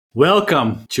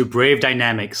Welcome to Brave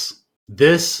Dynamics.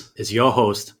 This is your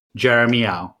host, Jeremy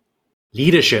Au.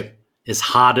 Leadership is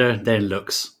harder than it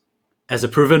looks. As a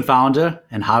proven founder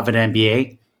and Harvard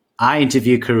MBA, I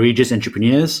interview courageous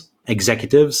entrepreneurs,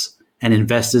 executives, and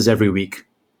investors every week.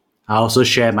 I also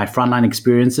share my frontline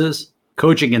experiences,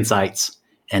 coaching insights,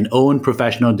 and own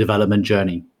professional development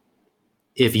journey.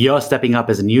 If you're stepping up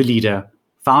as a new leader,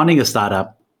 founding a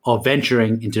startup, or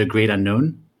venturing into the great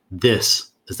unknown, this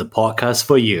is the podcast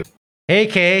for you. Hey,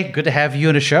 Kay, good to have you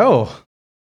on the show.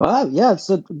 Yeah, it's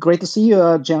great to see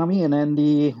you, Jeremy and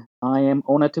Andy. I am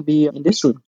honored to be in this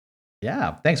room.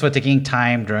 Yeah, thanks for taking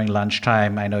time during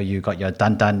lunchtime. I know you got your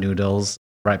dan dan noodles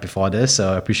right before this,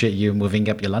 so I appreciate you moving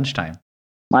up your lunchtime.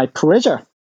 My pleasure.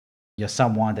 You're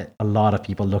someone that a lot of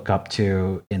people look up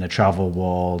to in the travel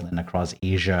world and across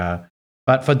Asia.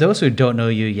 But for those who don't know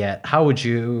you yet, how would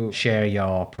you share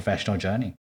your professional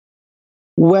journey?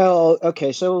 Well,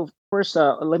 okay, so first,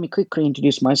 let me quickly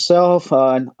introduce myself.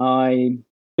 I've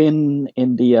been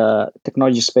in the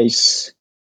technology space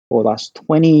for the last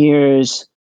 20 years,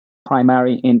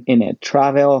 primarily in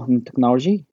travel and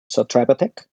technology, so travel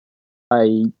tech.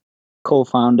 I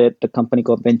co-founded the company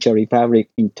called Venture Republic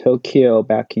in Tokyo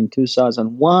back in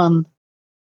 2001.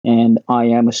 And I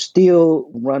am still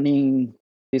running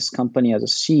this company as a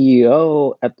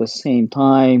CEO. At the same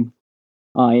time,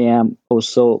 I am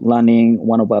also running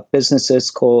one of our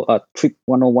businesses called Trip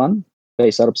 101,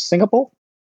 based out of Singapore,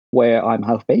 where I'm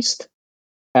half based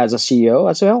as a CEO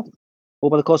as well.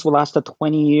 Over the course of the last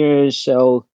 20 years,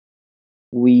 so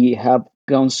we have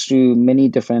gone through many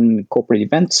different corporate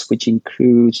events, which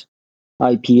includes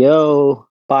IPO,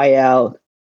 buyout,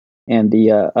 and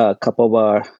the a couple of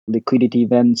our liquidity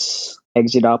events,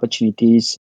 exit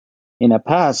opportunities in the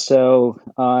past. So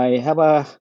I have a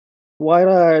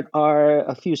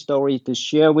few stories to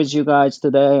share with you guys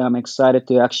today. I'm excited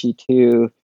to actually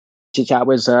to chat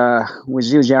with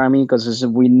you, Jeremy, because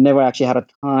we never actually had a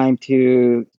time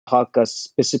to talk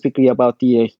specifically about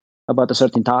the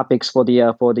certain topics for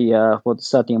the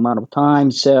certain amount of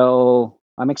time. So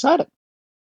I'm excited.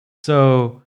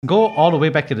 So go all the way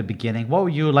back to the beginning. What were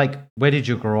you like? Where did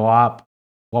you grow up?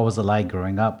 What was it like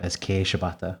growing up as Kay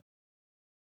Shibata?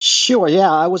 Sure.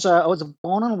 Yeah, I was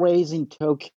born and raised in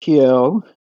Tokyo.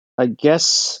 I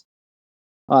guess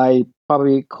I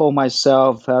probably call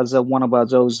myself as one of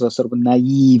those sort of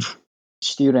naive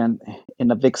student in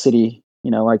a big city,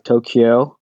 like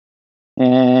Tokyo.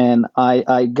 And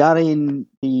I got in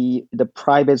the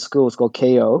private school. It's called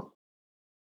Keio,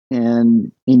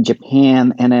 and in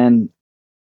Japan, and then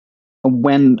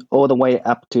went all the way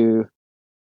up to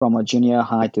from a junior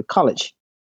high to college.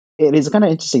 It is kind of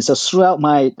interesting. So throughout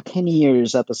my 10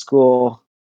 years at the school,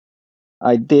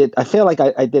 I feel like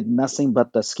I did nothing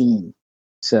but the skiing.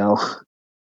 So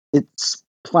it's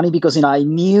funny because I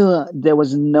knew there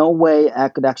was no way I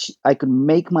could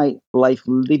make my life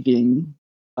living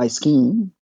by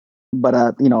skiing,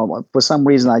 but for some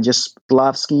reason I just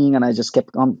love skiing and I just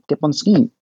kept on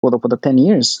skiing for the 10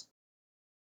 years.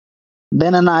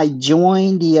 Then and I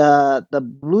joined the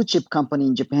blue chip company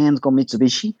in Japan called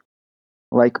Mitsubishi,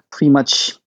 like pretty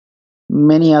much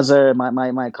many other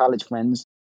my college friends.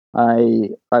 I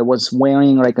was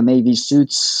wearing like a navy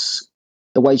suits,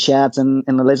 the white shirts and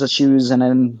the leather shoes, and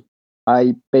then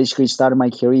I basically started my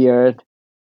career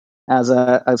as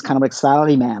kind of like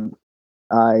salaryman.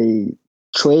 I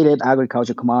traded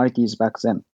agriculture commodities back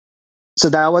then, so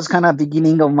that was kind of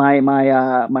beginning of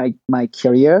my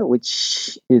career,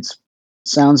 which it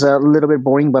sounds a little bit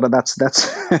boring, but that's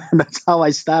that's how I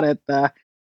started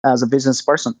as a business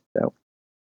person. So.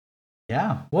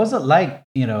 Yeah. What was it like,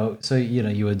 you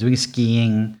were doing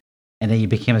skiing and then you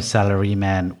became a salary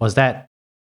man. Was that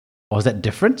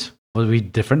different? Was we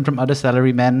different from other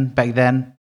salary men back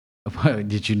then?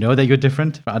 Did you know that you're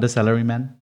different from other salary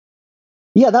men?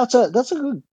 Yeah, that's a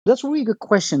really good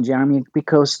question, Jeremy.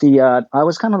 Because the I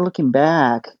was kind of looking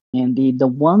back, and the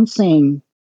one thing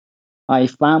I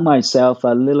found myself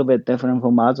a little bit different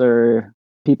from other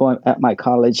people at my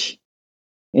college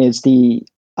is the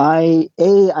I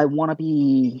want to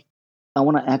be I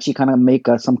want to actually kind of make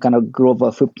some kind of global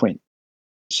footprint.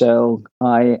 So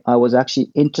I was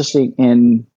actually interested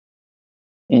in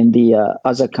the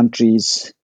other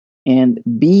countries. And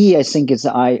B, I think is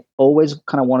I always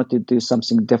kind of wanted to do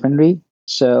something differently.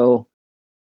 So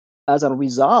as a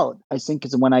result, I think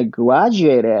is when I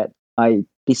graduated, I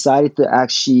decided to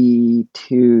actually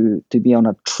to be on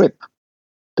a trip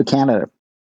to Canada.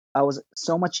 I was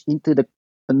so much into the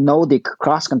Nordic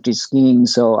cross country skiing,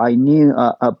 so I knew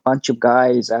a bunch of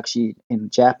guys actually in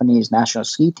Japanese national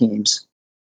ski teams,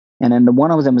 and then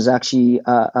one of them was actually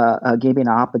gave me an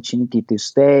opportunity to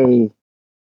stay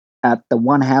at the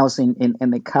one house in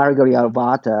the Calgary,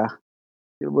 Alberta.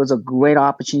 It was a great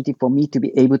opportunity for me to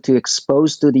be able to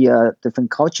expose to the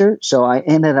different culture. So I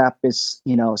ended up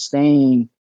staying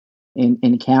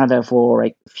in Canada for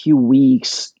like a few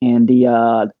weeks and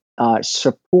the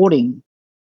supporting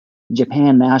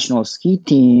Japan national ski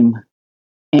team,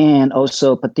 and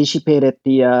also participated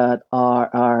the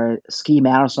our ski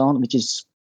marathon, which is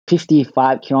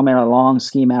 55-kilometer long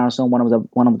ski marathon, one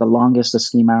of the longest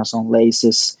ski marathon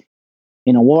races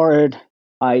in the world.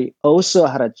 I also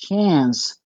had a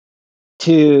chance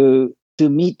to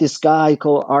meet this guy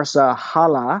called Arthur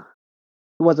Hala,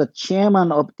 who was a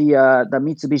chairman of the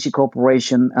Mitsubishi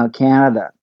Corporation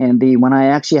Canada. And when I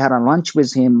actually had a lunch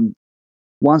with him,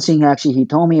 one thing actually he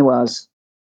told me was,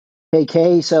 "Hey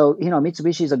Kay, so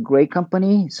Mitsubishi is a great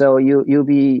company. So you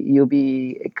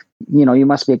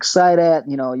must be excited.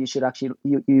 You should actually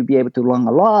you be able to learn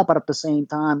a lot, but at the same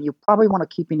time, you probably want to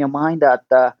keep in your mind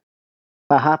that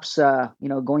perhaps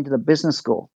going to the business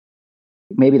school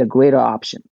may be the greater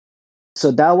option."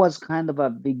 So that was kind of a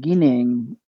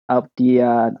beginning of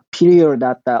the period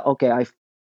that okay, I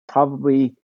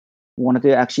probably wanted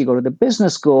to actually go to the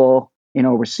business school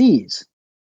overseas.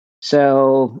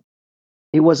 So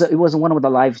it was one of the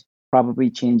life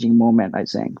probably changing moment, I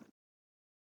think.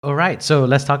 All right. So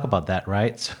let's talk about that,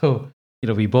 right? So,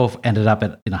 we both ended up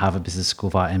at Harvard Business School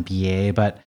for our MBA,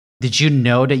 but did you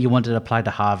know that you wanted to apply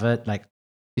to Harvard? Like,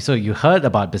 so you heard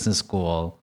about business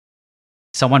school,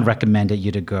 someone recommended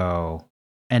you to go,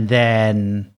 and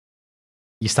then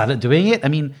you started doing it? I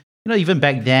mean, even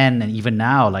back then and even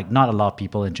now, like not a lot of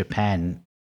people in Japan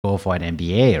go for an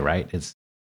MBA, right? It's,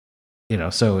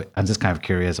 so I'm just kind of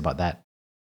curious about that.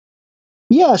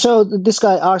 Yeah, so this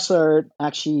guy Arthur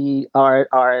actually or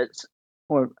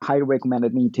highly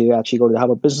recommended me to actually go to the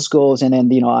Harvard Business Schools, and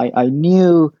then I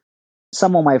knew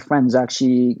some of my friends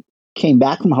actually came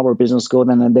back from Harvard Business School,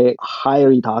 and then they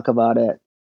highly talk about it.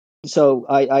 So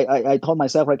I told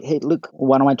myself like, hey, look,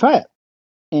 why don't I try it?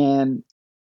 And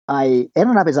I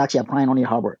ended up is actually applying only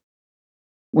Harvard,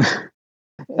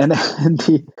 and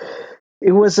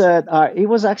it was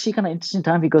actually kind of interesting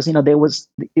time because it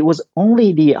was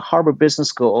only the Harvard Business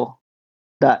School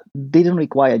that didn't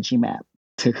require GMAT.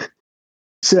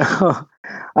 So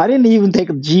I didn't even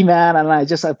take a GMAT, and I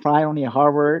just applied only at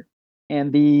Harvard,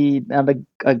 and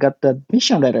I got the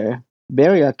admission letter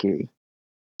very lucky.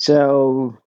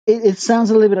 So it sounds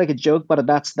a little bit like a joke, but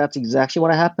that's exactly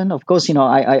what happened. Of course,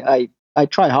 I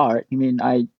try hard. I mean,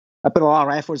 I put a lot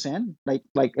of efforts in, like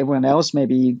everyone else,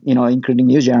 maybe including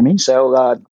you, Jeremy.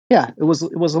 So yeah, it was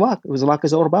a lot. It was a lot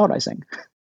is all about, I think.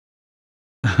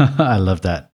 I love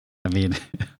that. I mean,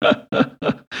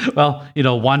 well,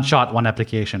 one shot, one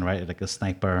application, right? Like a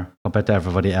sniper compared to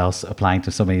everybody else applying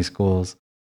to so many schools.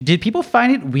 Did people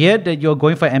find it weird that you're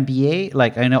going for MBA?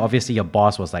 Like, I know obviously your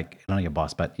boss was like, not your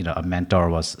boss, but a mentor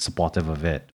was supportive of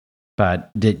it.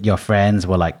 But did your friends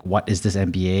were like, what is this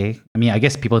MBA? I mean, I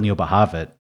guess people knew about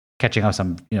Harvard, catching up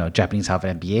some, Japanese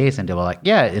Harvard MBAs, and they were like,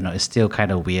 yeah, it's still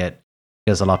kind of weird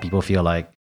because a lot of people feel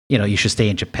like, you should stay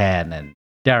in Japan, and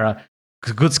there are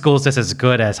good schools just as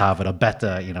good as Harvard or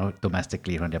better,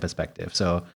 domestically from their perspective.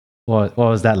 So what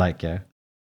was that like? Yeah.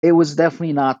 It was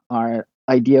definitely not our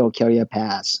ideal career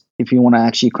path if you want to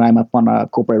actually climb up on a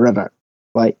corporate ladder.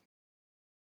 Like,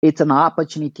 it's an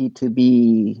opportunity to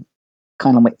be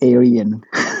kind of an alien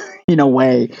in a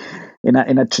way, in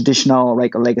a traditional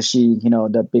like a legacy,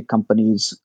 the big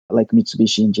companies like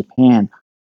Mitsubishi in Japan.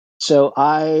 So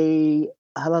I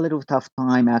had a little tough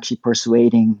time actually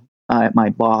persuading my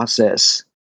bosses,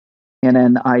 and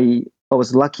then I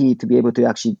was lucky to be able to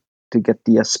actually to get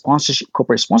the sponsorship,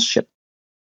 corporate sponsorship.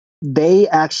 They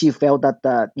actually felt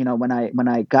that when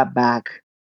I got back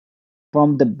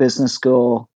from the business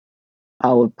school,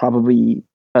 I would probably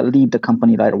leave the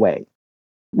company right away,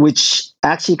 which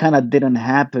actually kind of didn't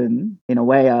happen in a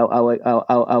way.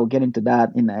 I'll get into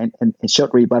that in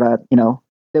shortly, but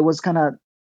there was kind of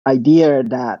idea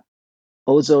that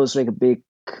also it's like a big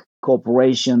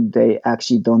corporation. They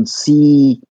actually don't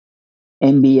see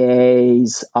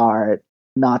MBAs are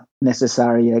not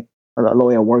necessarily a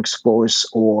loyal workforce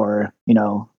or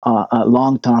a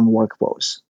long-term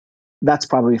workforce. That's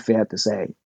probably fair to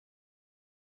say.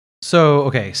 So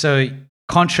okay, so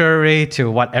contrary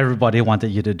to what everybody wanted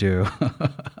you to do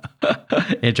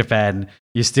in Japan,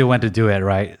 you still went to do it,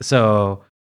 right? So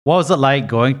what was it like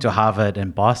going to Harvard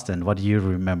in Boston? What do you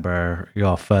remember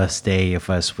your first day, your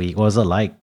first week? What was it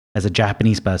like as a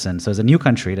Japanese person? So it's a new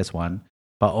country, that's one,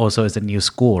 but also it's a new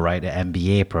school, right? The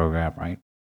MBA program, right?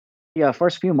 Yeah,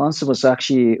 first few months was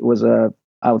actually was a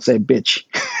I would say bitch.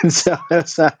 So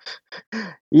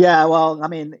yeah, well, I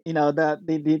mean,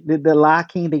 the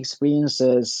lacking the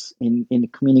experiences in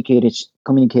communicating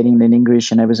in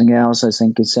English and everything else. I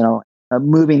think is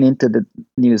moving into the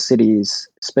new cities,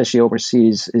 especially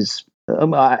overseas, is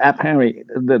apparently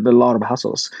the lot of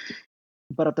hustles.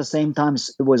 But at the same time,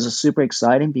 it was super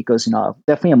exciting because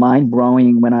definitely mind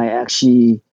blowing when I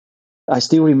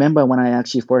still remember when I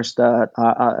actually first got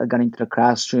into the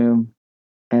classroom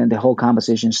and the whole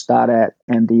conversation started,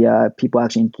 and the people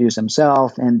actually introduced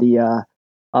themselves, and the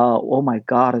oh my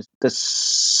god, the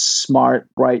smart,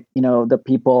 bright, the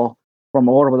people from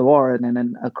all over the world, and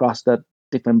then across the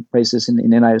different places in the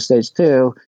United States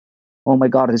too. Oh my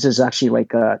god, this is actually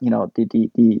like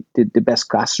the best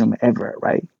classroom ever,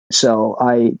 right? So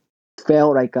I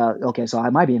felt like okay, so I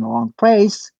might be in the wrong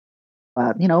place,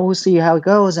 but we'll see how it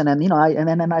goes. And then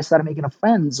then I started making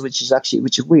friends, which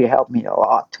really helped me a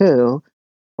lot too.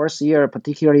 First year,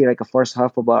 particularly like the first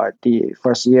half of the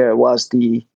first year, was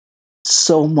the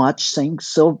so much things,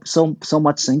 so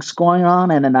much things going on,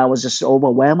 and then I was just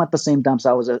overwhelmed at the same time.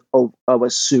 So I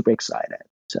was super excited.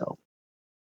 So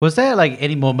Was there like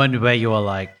any moment where you were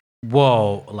like,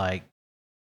 whoa, like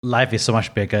life is so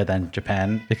much bigger than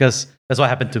Japan? Because that's what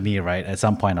happened to me, right? At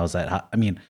some point, I was like, I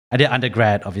mean, I did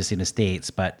undergrad obviously in the States,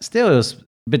 but still it was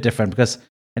a bit different because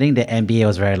I think the MBA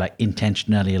was very like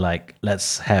intentionally like,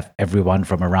 let's have everyone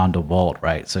from around the world,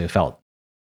 right? So it felt,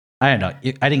 I don't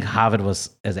know. I think Harvard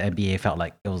was, as an MBA, felt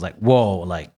like it was like, whoa,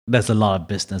 like there's a lot of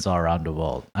business all around the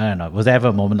world. I don't know. Was there ever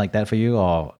a moment like that for you,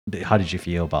 or how did you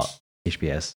feel about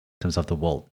HBS in terms of the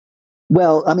world?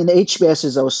 well, I mean, HBS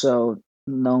is also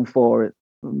known for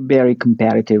very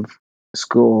competitive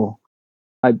school.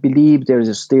 I believe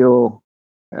there's still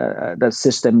the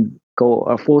system called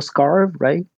a full scarf,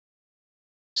 right?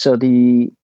 So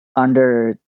the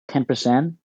under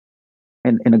 10%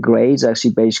 in the grades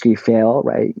actually basically fail,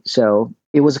 right? So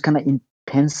it was a kind of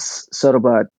intense sort of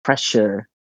a pressure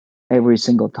every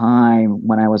single time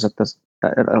when I was at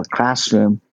a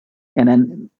classroom, and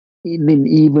then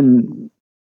even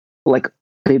like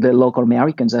the local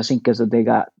Americans, I think, because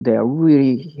they're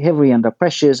really heavily under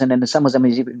pressures, and then some of them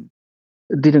even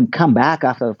didn't come back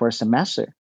after the first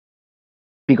semester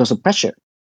because of pressure.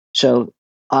 So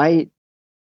I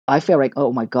I felt like,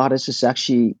 oh my god, this is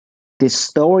actually this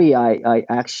story I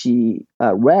actually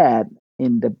read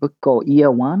in the book called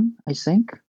Year One, I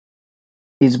think,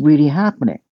 is really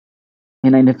happening,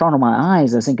 and in front of my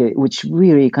eyes, I think, which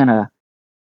really kind of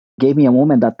gave me a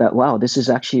moment that wow, this is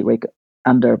actually like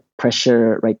under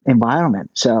pressure like environment.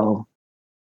 So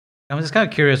I'm just kind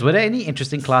of curious, were there any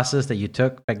interesting classes that you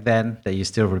took back then that you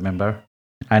still remember?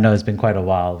 I know it's been quite a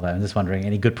while, but I'm just wondering,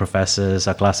 any good professors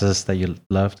or classes that you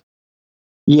loved?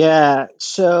 yeah,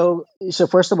 so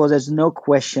first of all, there's no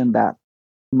question that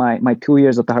my 2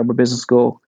 years at the Harvard Business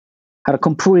School had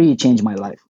completely changed my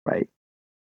life, right?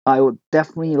 I would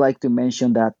definitely like to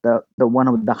mention that the one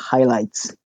of the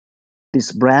highlights,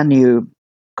 this brand new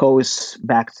course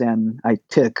back then I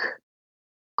took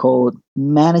called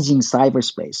Managing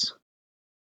Cyberspace.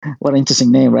 What an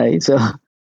interesting name, right? So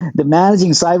the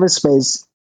Managing Cyberspace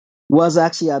was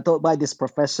actually taught by this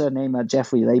professor named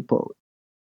Jeffrey Lapo.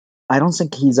 I don't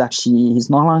think he's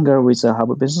no longer with the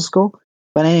Harvard Business School.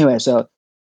 But anyway, so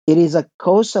it is a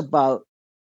course about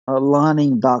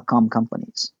learning.com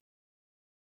companies.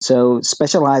 So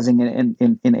specializing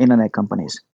in internet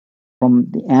companies from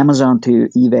the Amazon to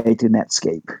eBay to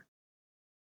Netscape.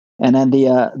 And then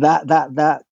the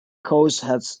that course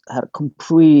has had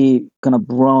completely kind of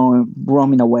blown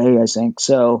me away, I think.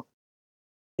 So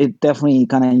it definitely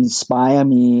kind of inspired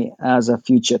me as a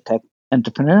future tech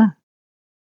entrepreneur.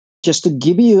 Just to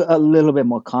give you a little bit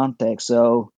more context,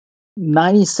 so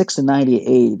 96 to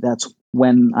 98, that's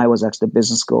when I was actually at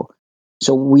business school.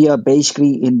 So we are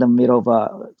basically in the middle of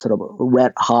a sort of a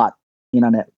red hot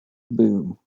internet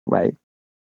boom, right?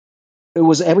 It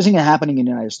was everything happening in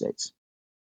the United States,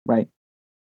 right?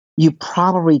 You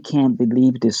probably can't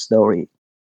believe this story.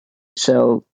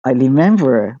 So I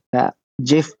remember that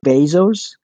Jeff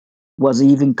Bezos was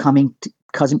even coming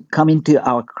to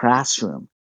our classroom.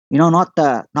 Not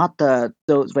the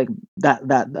those like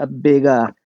that big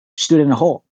student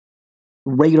hall,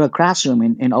 regular classroom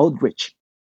in Oldbridge.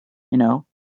 You know,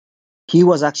 he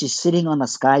was actually sitting on the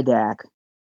sky deck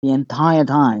the entire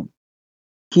time,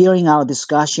 hearing our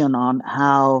discussion on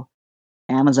how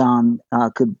Amazon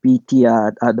could beat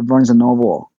the Barnes and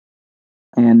Noble,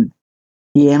 and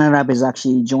he ended up is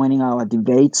actually joining our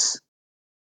debates,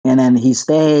 and then he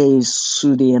stays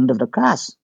through the end of the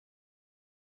class.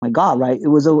 My God, right? It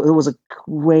was a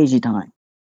crazy time.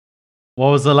 What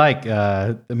was it like?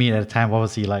 I mean, at the time, what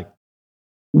was he like?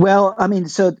 Well, I mean,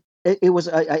 so it was.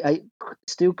 I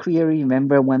still clearly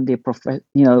remember when the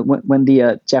when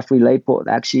the Jeffrey Laporte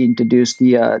actually introduced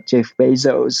the Jeff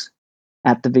Bezos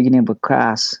at the beginning of a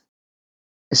class.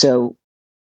 So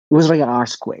it was like an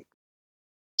earthquake.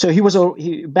 So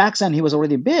back then he was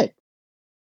already big,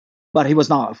 but he was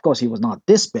not. Of course, he was not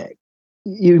this big.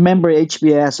 You remember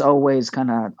HBS always kind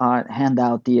of hand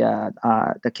out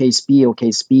the case B or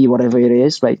case B, whatever it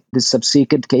is, right? The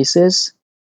subsequent cases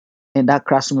in that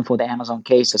classroom for the Amazon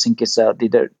case. I think it's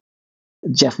the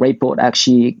Jeff Laporte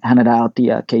actually handed out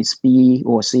the case B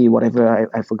or C, whatever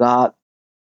I forgot.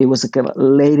 It was the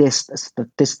latest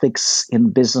statistics in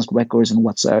business records and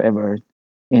whatsoever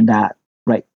in that,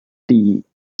 right? The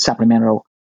supplemental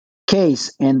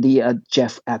case, and the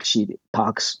Jeff actually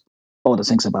talks all the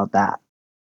things about that.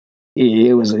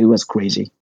 It was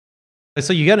crazy.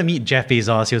 So you got to meet Jeff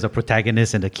Bezos. He was a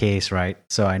protagonist in the case, right?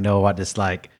 So I know what it's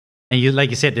like. And you, like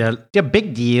you said, they're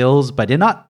big deals, but they're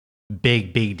not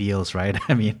big deals, right?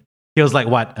 I mean, he was like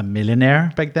what, a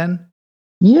millionaire back then?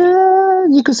 Yeah,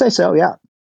 you could say so. Yeah.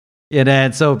 Yeah,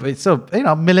 then so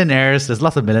millionaires. There's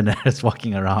lots of millionaires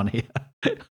walking around here.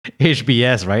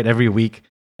 HBS, right? Every week,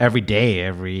 every day,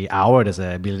 every hour, there's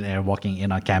a millionaire walking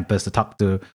in on campus to talk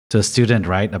to a student,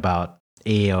 right, about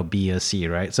A or B or C,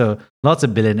 right? So lots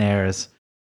of billionaires.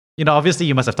 Obviously,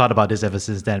 you must have thought about this ever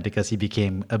since then because he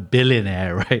became a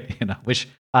billionaire, right? Which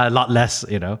a lot less.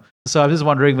 So I'm just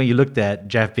wondering, when you looked at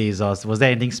Jeff Bezos, was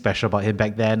there anything special about him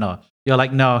back then, or you're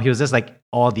like, no, he was just like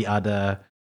all the other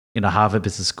Harvard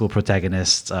Business School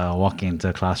protagonists walking into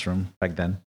a classroom back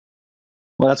then?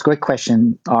 Well, that's a great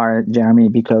question, Jeremy,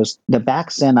 because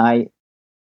back then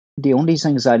the only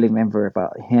things I remember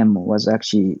about him was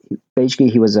actually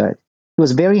basically he was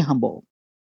very humble.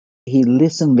 He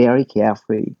listened very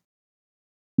carefully.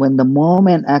 When the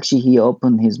moment actually he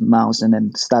opened his mouth and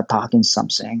then start talking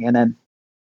something, and then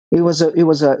it was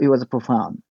a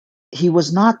profound. He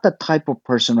was not the type of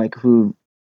person like who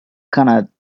kind of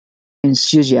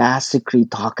enthusiastically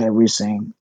talk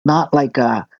everything. Not like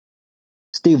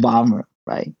Steve Ballmer,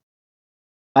 right?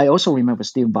 I also remember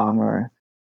Steve Ballmer.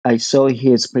 I saw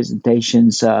his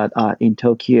presentations in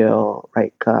Tokyo,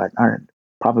 right?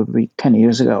 Probably 10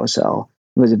 years ago or so.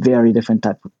 It was a very different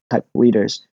type of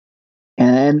readers,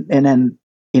 and then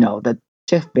that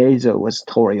Jeff Bezos was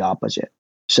totally opposite.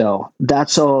 So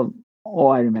that's all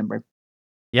I remember.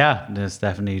 Yeah, that's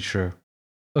definitely true.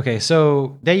 Okay,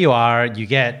 so there you are. You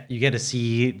get to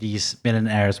see these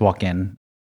millionaires walk in,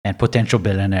 and potential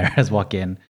billionaires walk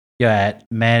in. You're at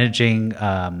managing,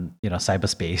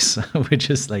 cyberspace, which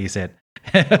is, like you said,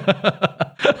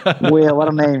 Well, what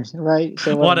a name, right?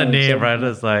 So what a name, so, right?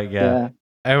 It's like, yeah.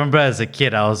 I remember as a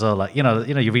kid, I was all like,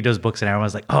 you read those books and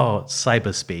everyone's like, oh,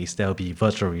 cyberspace. There will be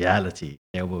virtual reality.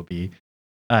 There will be,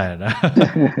 I don't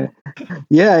know.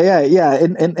 yeah.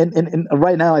 And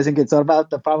right now, I think it's all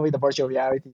about probably the virtual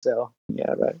reality. So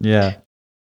yeah, right. Yeah.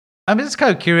 I'm just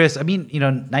kind of curious. I mean,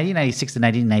 1996 to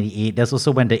 1998, that's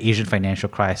also when the Asian financial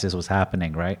crisis was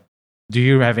happening, right? Do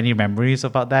you have any memories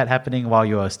about that happening while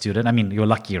you were a student? I mean, you're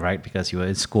lucky, right? Because you were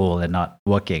in school and not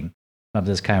working. I'm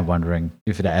just kind of wondering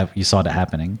if you saw that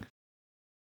happening.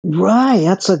 Right,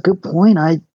 that's a good point.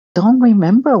 I don't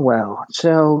remember well.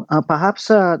 So perhaps,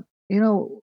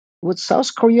 with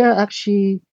South Korea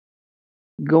actually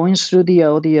going through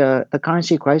the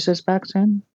currency crisis back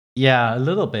then? Yeah, a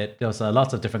little bit. There was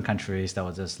lots of different countries that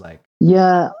was just like.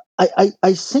 Yeah,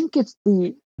 I think it's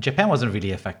Japan wasn't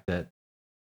really affected,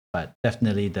 but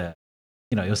definitely it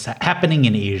was happening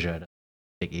in Asia,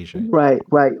 big Asia. Right.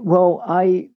 Well,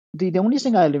 the only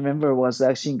thing I remember was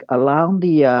actually around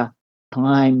the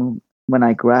time when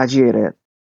I graduated.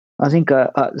 I think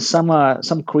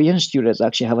some Korean students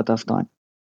actually have a tough time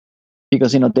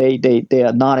because they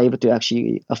are not able to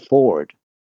actually afford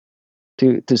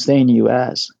to stay in the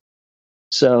U.S.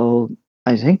 So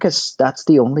I think that's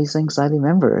the only things I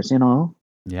remember.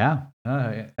 Yeah,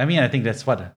 I mean, I think that's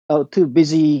what. Oh, too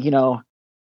busy,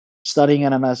 studying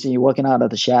and MSc, working out at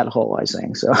the shed hole, I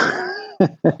think so.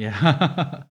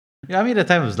 Yeah. Yeah, I mean, the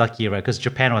time was lucky, right? Because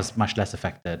Japan was much less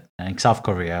affected. I think South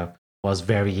Korea was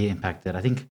very impacted. I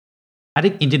think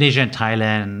Indonesia and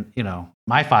Thailand,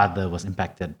 my father was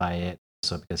impacted by it.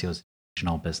 So because he was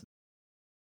international business,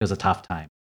 it was a tough time.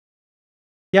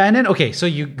 Yeah, and then, okay, so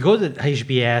you go to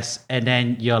HBS and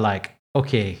then you're like,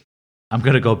 okay, I'm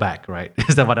going to go back, right?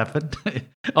 Is that what happened?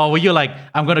 Or were you like,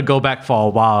 I'm going to go back for a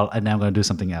while and then I'm going to do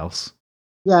something else?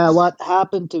 Yeah, what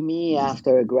happened to me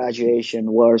after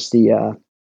graduation was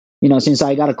since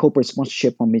I got a corporate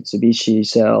sponsorship from Mitsubishi,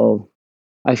 so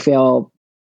I felt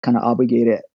kind of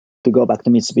obligated to go back to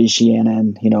Mitsubishi and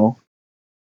then,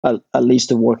 at least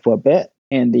to work for a bit.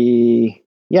 And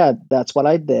yeah, that's what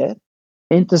I did.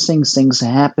 Interesting things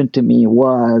happened to me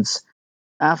was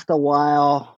after a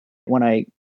while when I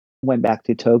went back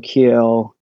to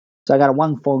Tokyo, so I got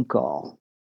one phone call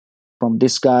from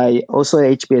this guy, also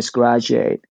a HBS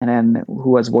graduate, and then who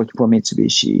was working for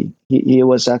Mitsubishi. He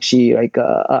was actually like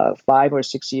 5 or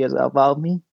 6 years above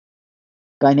me.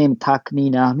 Guy named Takni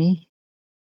Nami.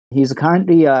 He's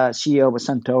currently CEO of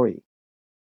Suntory.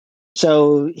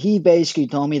 So he basically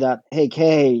told me that, hey,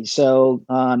 Kay, so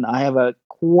I have a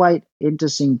quite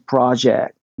interesting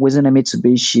project within a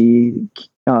Mitsubishi.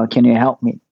 Can you help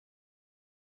me?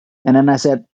 And then I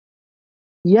said,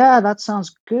 yeah, that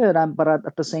sounds good. But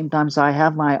at the same time, so I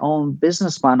have my own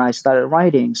business plan I started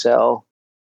writing. So,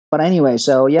 but anyway,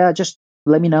 so yeah, just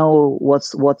let me know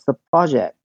what's the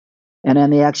project. And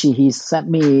then he sent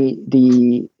me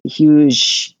the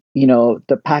huge,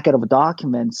 the packet of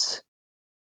documents,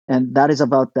 and that is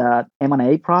about that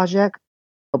M&A project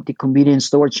of the convenience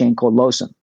store chain called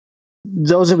Lawson.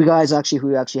 Those are the guys actually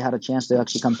who actually had a chance to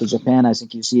actually come to Japan. I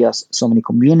think you see us so many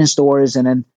convenience stores, and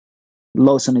then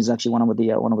Lawson is actually one of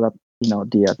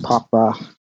the top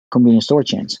convenience store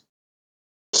chains.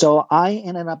 So I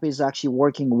ended up is actually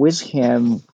working with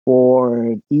him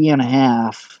for a year and a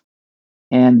half,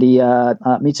 and the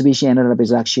Mitsubishi ended up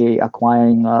is actually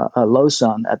acquiring a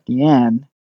Lawson at the end.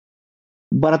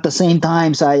 But at the same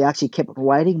time, so I actually kept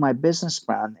writing my business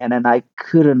plan, and then I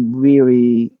couldn't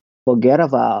really forget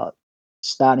about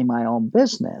starting my own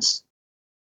business.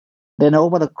 Then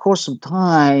over the course of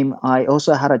time, I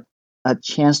also had a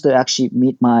chance to actually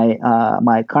meet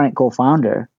my current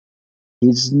co-founder.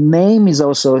 His name is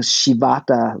also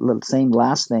Shibata, the same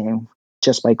last name,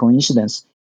 just by coincidence.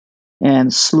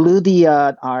 And through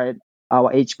our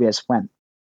HBS friend.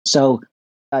 So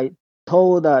I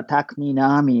told Takumi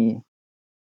Nami,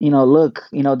 look,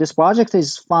 this project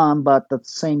is fun, but at the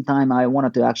same time, I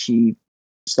wanted to actually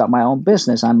start my own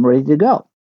business. I'm ready to go.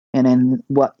 And then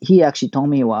what he actually told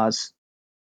me was,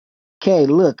 okay,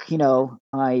 look,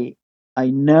 I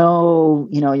know,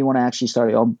 you want to actually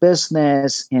start your own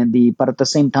business, but at the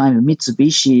same time,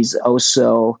 Mitsubishi is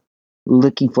also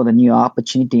looking for the new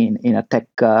opportunity in a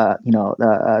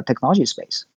technology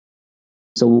space.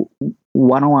 So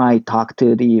why don't I talk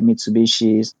to the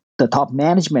Mitsubishi's, the top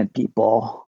management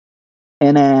people,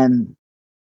 and then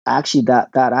actually that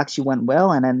actually went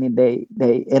well, and then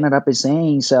they ended up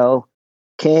saying, so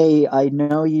Kay, I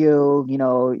know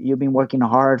you've been working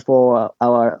hard for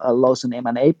our Lawson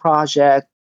M&A project.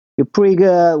 You're pretty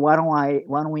good. Why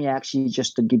don't we actually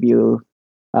just to give you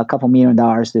a couple $1 million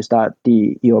to start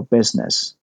your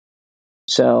business?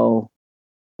 So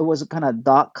it was kind of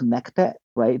dot connected,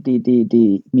 right?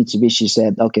 The Mitsubishi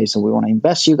said, okay, so we want to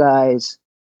invest you guys.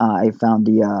 I found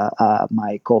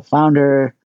my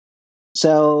co-founder.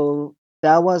 So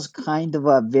that was kind of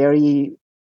a very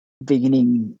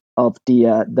beginning of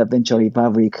the Venture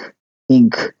Republic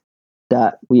Inc.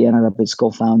 that we ended up with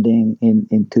co-founding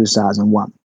in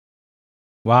 2001.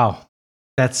 Wow,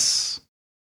 that's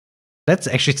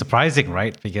actually surprising,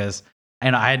 right? Because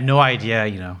I had no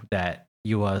idea, that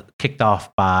you were kicked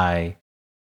off by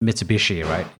Mitsubishi,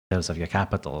 right, in terms of your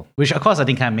capital. Which, of course, I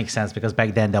think kind of makes sense because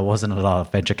back then there wasn't a lot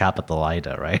of venture capital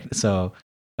either, right? So,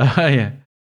 yeah.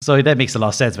 So that makes a lot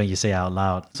of sense when you say it out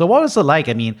loud. So what was it like?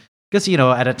 I mean, because,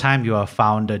 at the time you were a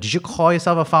founder, did you call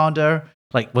yourself a founder?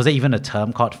 Like, was there even a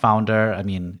term called founder? I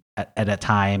mean, at that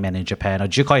time and in Japan, or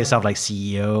did you call yourself like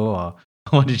CEO, or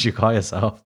what did you call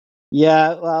yourself?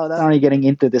 Yeah, well, that's only getting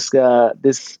into this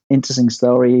interesting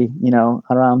story,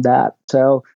 around that.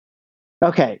 So,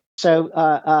 okay, so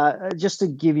just to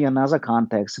give you another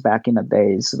context, back in the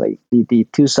days, like the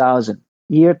 2000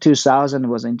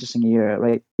 was an interesting year,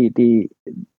 right? The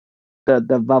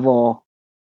bubble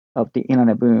of the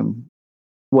internet boom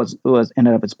was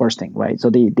ended up as bursting, right? So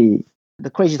the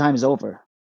crazy time is over.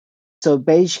 So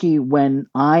basically, when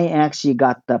I actually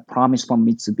got the promise from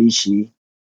Mitsubishi,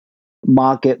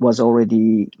 market was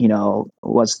already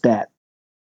was dead.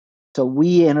 So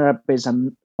we ended up as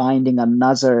finding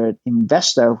another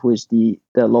investor who is the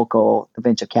local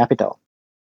venture capital,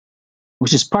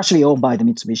 which is partially owned by the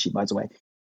Mitsubishi, by the way.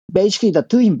 Basically, the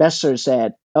two investors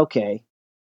said, okay,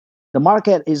 the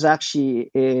market is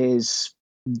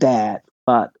dead,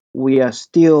 but we are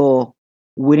still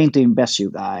willing to invest you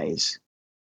guys.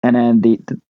 And then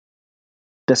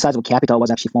the size of capital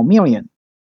was actually 4 million,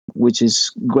 which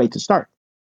is great to start.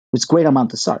 It's a great amount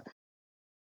to start.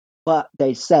 But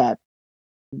they said,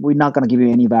 we're not going to give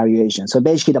you any valuation. So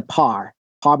basically the par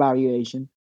valuation.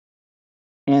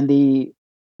 And the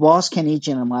boss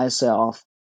Kenichi and myself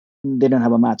didn't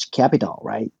have a much capital,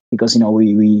 right? Because,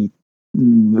 we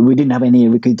We didn't have any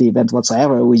liquidity event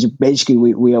whatsoever.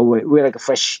 We're like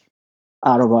fresh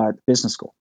out of our business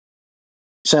school.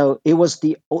 So it was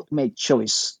the ultimate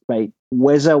choice, right?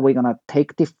 Whether we're gonna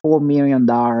take the $4 million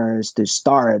to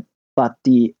start, but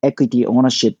the equity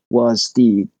ownership was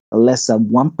the less than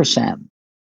 1%,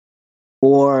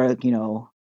 or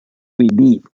we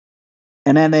leave.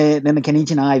 And then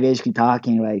Kenichi and I basically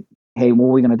talking like, hey, what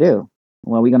are we gonna do?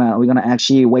 Well, we're gonna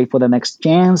actually wait for the next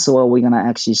chance, or we're gonna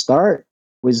actually start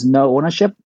with no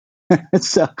ownership.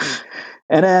 So,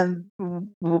 and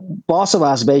then both of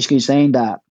us basically saying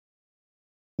that,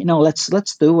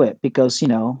 let's do it, because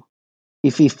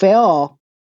if we fail,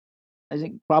 I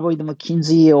think probably the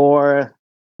McKinsey or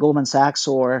Goldman Sachs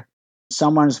or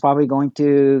someone's probably going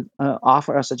to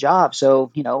offer us a job.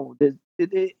 So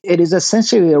it is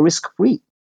essentially a risk free,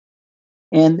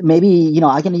 and maybe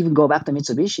I can even go back to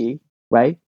Mitsubishi,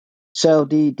 right? So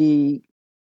the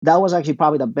that was actually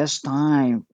probably the best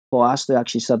time for us to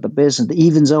actually start the business,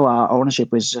 even though our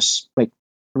ownership was just like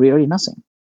really nothing.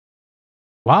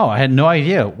 Wow, I had no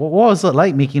idea. What was it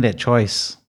like making that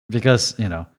choice? Because,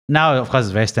 now of course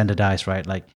it's very standardized, right?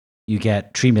 Like you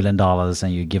get $3 million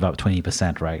and you give up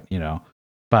 20%, right?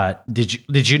 But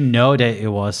did you know that it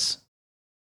was,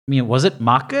 was it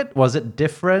market? Was it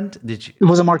different? It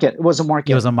was a market. It was a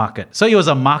market. It was a market. So it was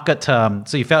a market term.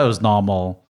 So you felt it was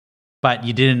normal, but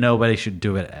you didn't know whether you should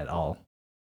do it at all.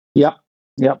 Yep.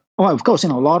 Well, of course, a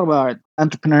lot of our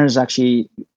entrepreneurs actually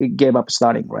gave up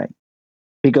starting, right?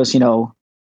 Because,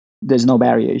 there's no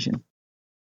variation.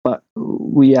 But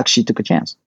we actually took a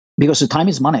chance, because the time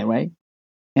is money, right?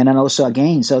 And then also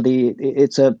again, so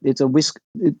it's a risk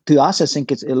to us. I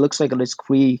think it looks like a risk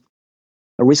free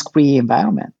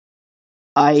environment.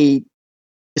 I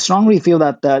strongly feel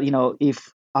that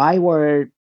if I were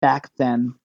back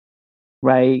then,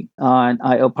 right,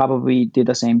 I probably did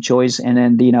the same choice. And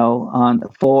then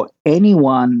for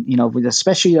anyone, with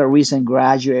especially a recent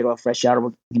graduate or fresh out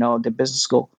of the business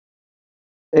school,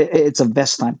 it's the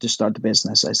best time to start the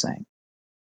business, I think.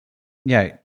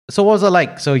 Yeah. So what was it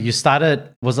like? So you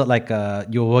started, was it like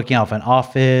you were working out of an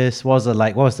office? What was it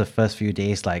like? What was the first few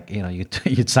days like?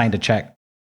 You'd signed a check,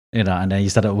 and then you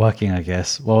started working, I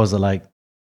guess. What was it like?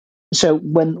 So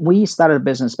when we started a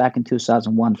business back in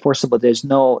 2001, first of all, there's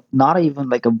not even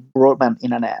like a broadband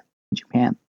internet in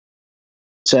Japan.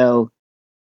 So,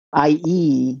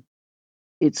 i.e.,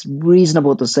 it's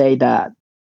reasonable to say that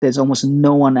there's almost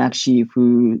no one actually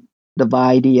who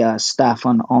divide the staff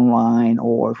on online,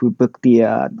 or who book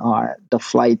the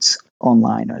flights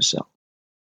online or so.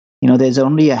 There's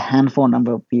only a handful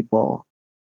number of people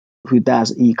who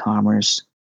does e-commerce.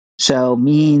 So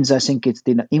means I think it's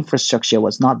the infrastructure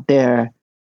was not there,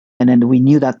 and then we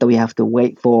knew that we have to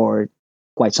wait for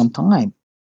quite some time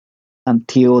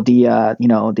until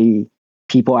the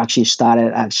people actually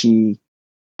started actually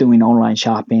doing online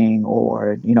shopping,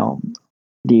 or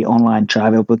the online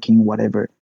travel booking, whatever.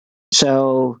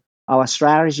 So our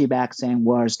strategy back then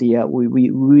was we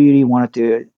really wanted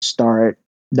to start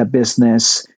the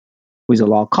business with a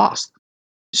low cost.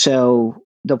 So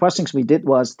the first things we did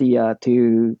was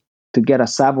to get a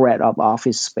sublet of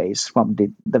office space from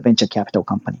the venture capital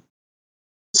company.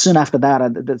 Soon after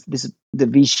that, the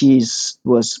VCs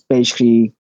was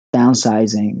basically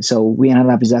downsizing. So we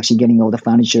ended up is actually getting all the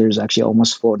furniture is actually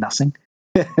almost for nothing.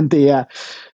 And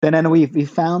then we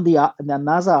found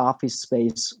another office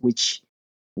space, which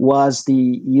was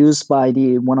used by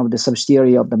one of the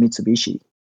subsidiary of the Mitsubishi.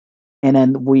 And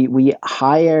then we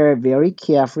hire very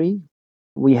carefully.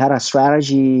 We had a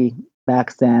strategy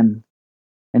back then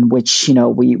in which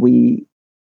we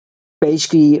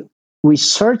basically we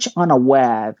search on a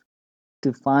web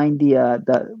to find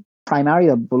the primarily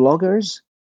the bloggers.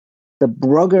 The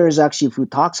bloggers actually who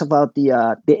talks about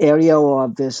the area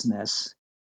of business,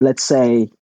 let's say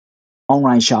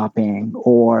online shopping,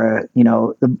 or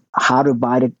how to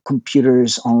buy the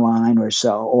computers online or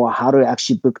so, or how to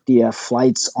actually book the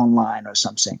flights online or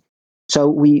something. So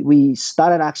we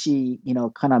started actually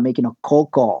kind of making a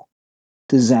cold call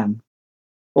to them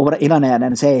over the internet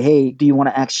and say, hey, do you want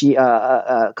to actually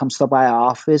come stop by our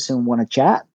office and want to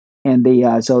chat? And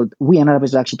so we ended up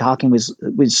actually talking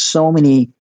with so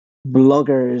many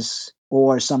bloggers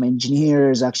or some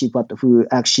engineers actually, but who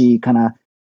actually kind of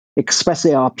express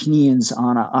their opinions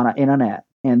on the internet,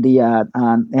 and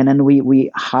and then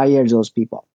we hire those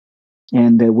people,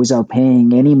 and without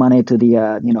paying any money to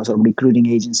the sort of recruiting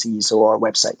agencies or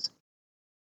websites.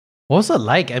 What was it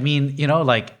like? I mean,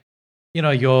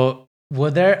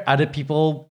 were there other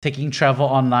people taking travel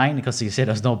online? Because you said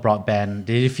there's no broadband.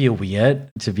 Did it feel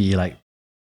weird to be like,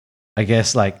 I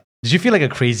guess, like, did you feel like a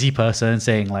crazy person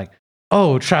saying like,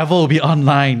 oh, travel will be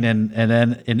online, and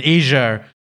then in Asia,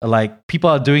 like people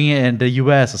are doing it in the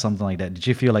US or something like that. Did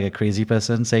you feel like a crazy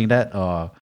person saying that,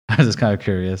 or I was just kind of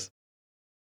curious?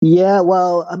 Yeah,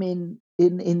 well, I mean,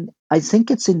 in I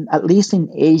think it's in at least in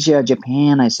Asia,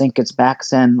 Japan. I think it's back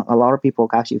then. A lot of people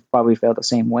actually probably felt the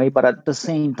same way, but at the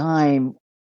same time,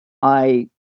 I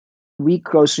we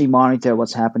closely monitor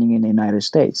what's happening in the United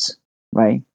States,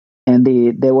 right? And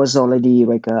there was already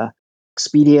like a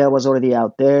Expedia was already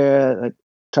out there, like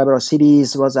Travel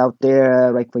Cities was out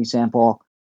there, like for example.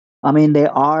 I mean,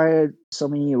 there are so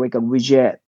many like a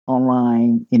widget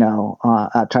online,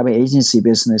 travel agency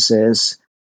businesses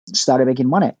started making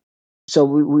money. So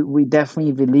we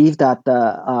definitely believe that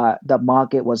the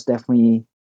market was definitely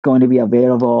going to be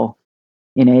available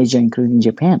in Asia, including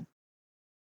Japan.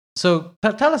 So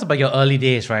tell us about your early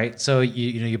days, right? So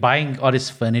you're buying all this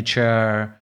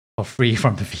furniture for free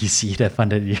from the VC that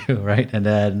funded you, right? And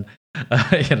then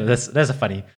that's a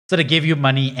funny. So they gave you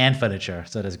money and furniture,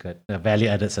 so that's good. The value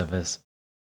added service.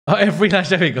 Oh, every lunch,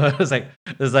 there we go. It's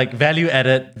like value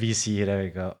added VC. There we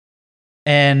go.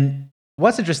 And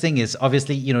what's interesting is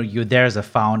obviously you're there as a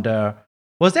founder.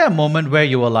 Was there a moment where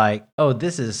you were like, oh,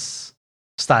 this is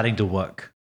starting to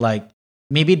work? Like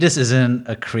maybe this isn't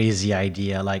a crazy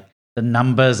idea. Like the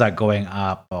numbers are going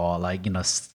up, or like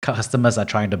customers are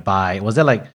trying to buy. Was there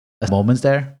like moments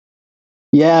there?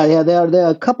 Yeah. There are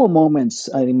a couple moments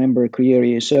I remember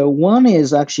clearly. So one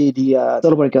is actually the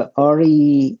sort of like a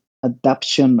early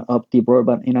adoption of the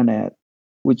broadband internet,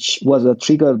 which was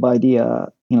triggered by the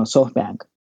SoftBank.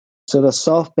 So the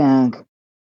SoftBank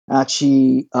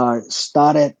actually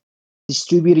started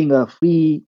distributing a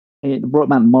free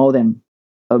broadband modem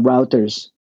routers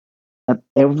at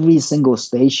every single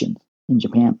station in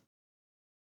Japan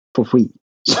for free.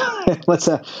 What's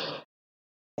a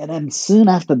And then soon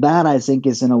after that, I think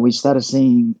is we started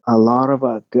seeing a lot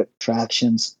of good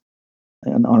tractions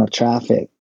on a traffic,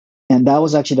 and that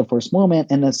was actually the first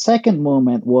moment. And the second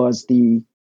moment was the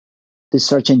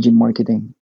search engine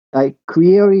marketing. I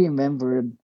clearly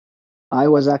remembered I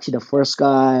was actually the first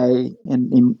guy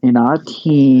in our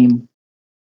team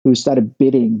who started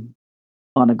bidding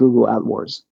on a Google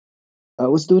AdWords. I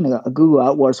was doing a Google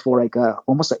AdWords for like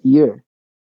almost a year.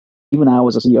 Even I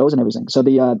was a CEOs and everything. So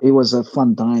it was a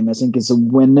fun time. I think it's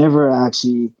whenever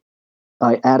actually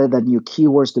I added a new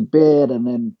keywords to bid, and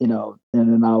then and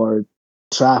then our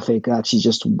traffic actually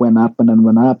just went up and then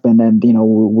went up, and then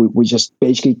we just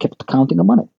basically kept counting the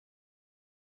money.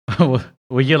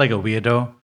 Were you like a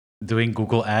weirdo doing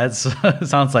Google ads?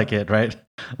 Sounds like it, right?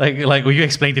 Like will you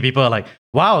explain to people like,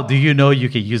 wow, do you know you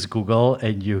can use Google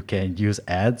and you can use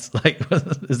ads? Like,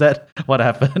 is that what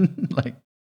happened? Like,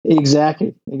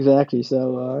 Exactly.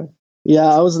 So yeah,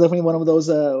 I was definitely one of those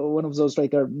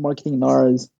like marketing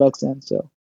nerds back then.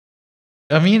 So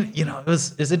I mean,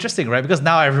 it's interesting, right? Because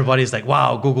now everybody's like,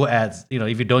 wow, Google ads.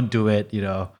 If you don't do it,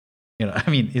 I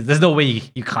mean, there's no way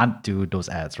you can't do those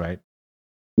ads, right?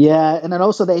 yeah, and then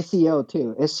also the SEO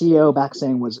too. SEO back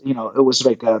then was it was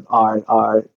like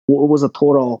our it was a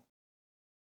total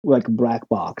like black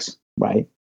box, right?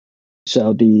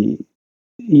 So a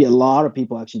lot of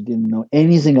people actually didn't know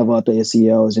anything about the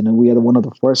SEOs, and we are one of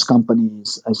the first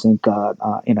companies I think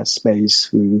in a space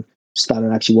who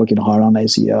started actually working hard on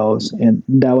SEOs, and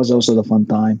that was also the fun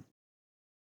time.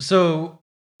 So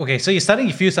okay, so you're starting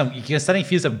to feel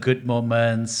some good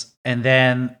moments, and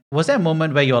then was there a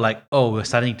moment where you're like, oh, we're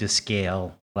starting to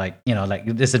scale, like like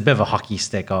there's a bit of a hockey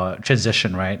stick or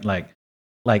transition, right?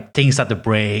 Like things start to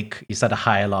break, you start to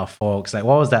hire a lot of folks. Like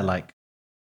what was that like?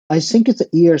 I think it's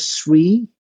year three.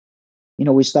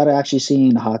 We started actually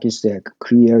seeing the hockey stick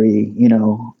clearly.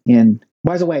 And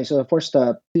by the way, so the first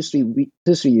 2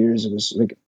 3 years was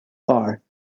like are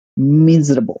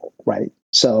miserable, right?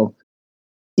 So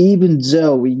even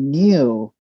though we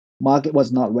knew market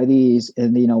was not ready,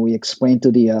 and we explained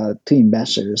to the to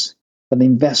investors, but the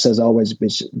investors always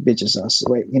bitches us,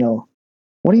 right?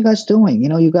 What are you guys doing?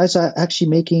 You guys are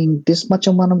actually making this much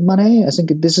amount of money. I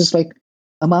think this is like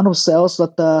amount of sales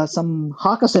that some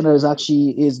hawker centers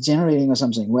actually is generating or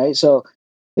something, right? So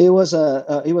it was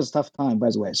a tough time,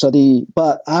 by the way.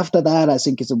 But after that, I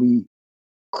think we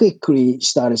quickly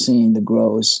started seeing the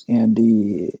growth, and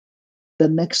the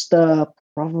next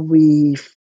probably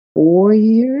 4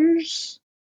 years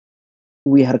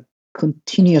we had a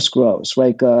continuous growth,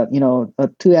 like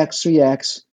 2x,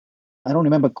 3x. I don't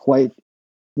remember quite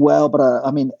well, but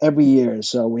I mean every year.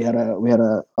 So we had a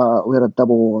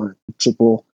double or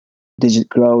triple digit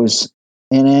growth,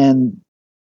 and then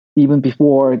even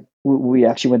before we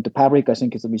actually went to Fabric, I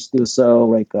think we still saw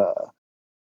like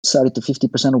 30 to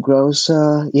 50% of growth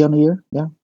year on year. Yeah.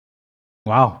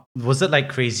 Wow. Was it like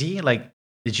crazy? Like,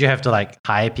 did you have to like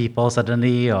hire people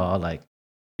suddenly or like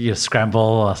you scramble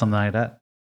or something like that?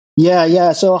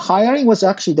 Yeah. So hiring was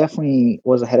actually definitely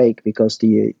was a headache because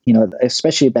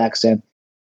especially back then,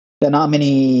 there are not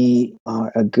many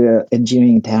good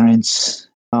engineering talents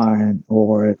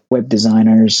or web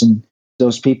designers and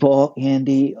those people. And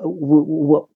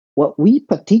what we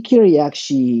particularly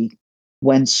actually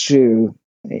went through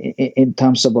in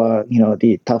terms of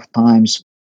the tough times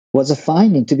was a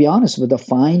finding. To be honest, with the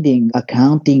finding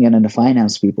accounting and then the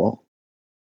finance people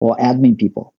or admin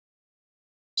people.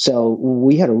 So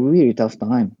we had a really tough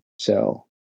time. So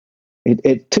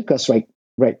it took us right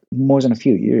more than a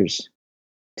few years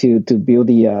to build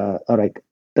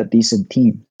the decent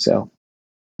team. So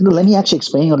let me actually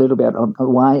explain a little bit on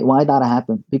why that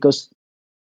happened, because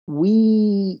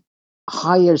we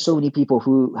hire so many people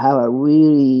who have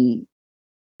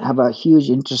a huge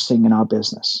interest in our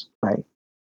business, right?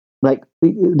 Like,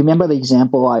 remember the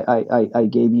example I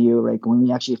gave you, like when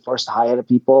we actually first hired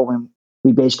people, when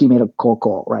we basically made a cold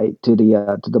call, right, to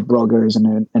the bloggers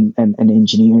and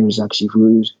engineers actually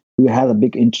who had a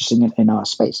big interest in our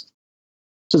space.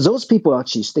 So those people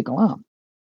actually stick around.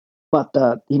 But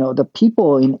the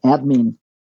people in admin,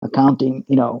 accounting,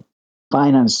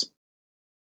 finance,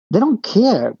 they don't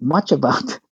care much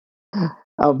about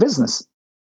our business.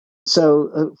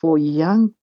 So for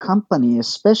young company,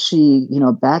 especially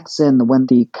back then when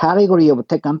the category of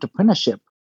tech entrepreneurship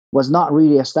was not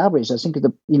really established, I think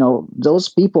those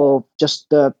people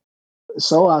just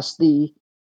saw us the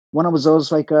one of those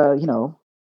like a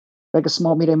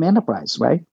small medium enterprise,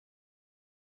 right?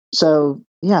 So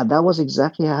yeah, that was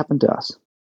exactly what happened to us.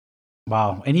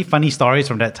 Wow. Any funny stories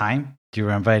from that time? Do you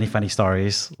remember any funny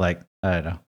stories? Like, I don't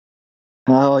know.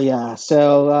 Oh yeah.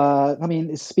 So I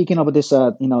mean, speaking of this,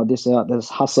 this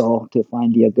hustle to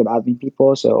find the good admin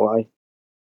people. So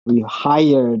we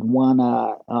hired one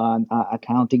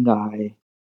accounting guy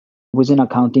who was in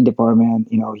accounting department.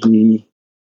 He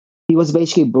was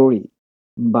basically bullied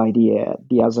by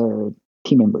the other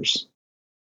team members.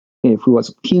 Who was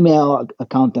a female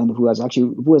accountant who was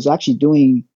actually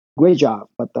doing great job,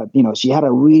 but she had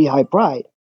a really high pride,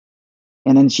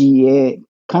 and then she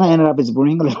kind of ended up as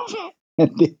bullying a little bit.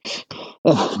 And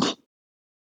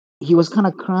he was kind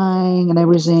of crying and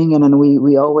everything, and then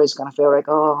we always kind of felt like,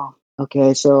 oh,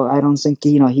 okay, so I don't think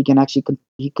he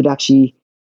could actually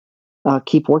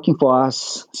keep working for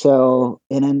us. So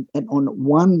and on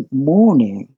one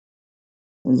morning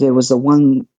there was a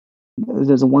one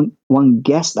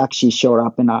guest actually showed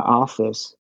up in our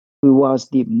office who was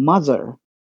the mother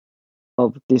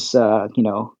of this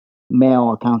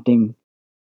male accounting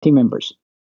team members.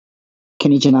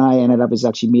 Kenichi and I ended up is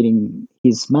actually meeting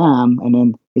his mom, and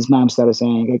then his mom started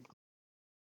saying, like,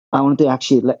 I wanted to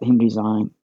actually let him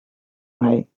resign,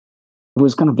 right? It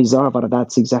was kind of bizarre, but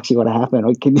that's exactly what happened.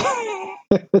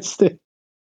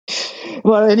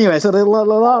 Well, anyway, so there's a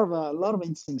lot of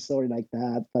interesting story like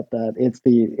that, but it's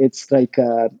like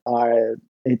our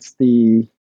it's the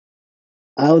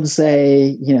I would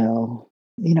say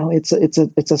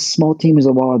it's a small team with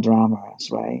a lot of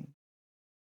dramas, right?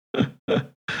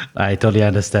 I totally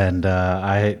understand.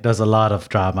 I There's a lot of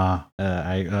drama.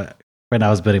 I When I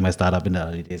was building my startup in the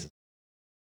early days.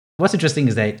 What's interesting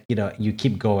is that you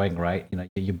keep going, right?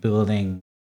 You're building.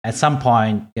 At some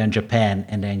point, you're in Japan,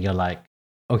 and then you're like,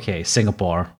 okay,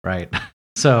 Singapore, right?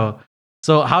 so,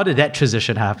 so how did that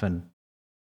transition happen?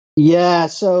 Yeah.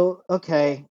 So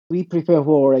okay, we prepare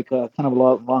for like a kind of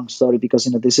long story because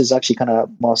this is actually kind of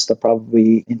most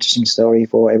probably interesting story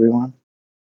for everyone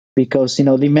because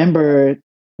remember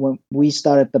when we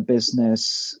started the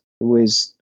business it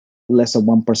was less than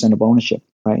 1% of ownership,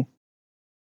 right?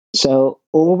 So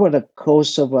over the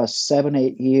course of 7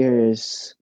 8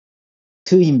 years,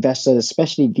 two investors,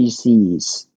 especially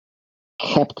VCs,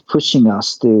 kept pushing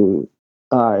us to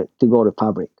go to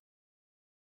public,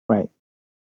 right?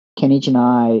 Kenichi and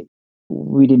I,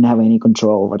 we didn't have any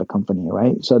control over the company,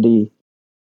 right? So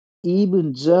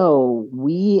even though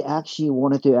we actually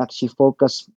wanted to actually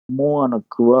focus more on the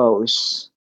growth,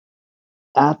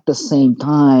 at the same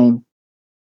time,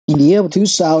 in the year of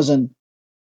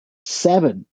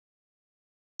 2007,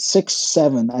 6,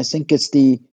 7, I think it's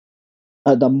the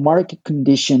market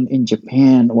condition in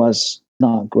Japan was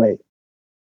not great.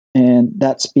 And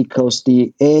that's because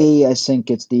I think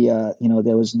it's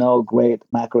there was no great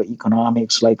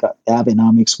macroeconomics like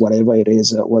Abenomics, whatever it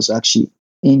is, was actually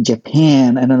in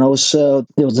Japan. And then also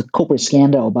there was a corporate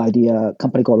scandal by the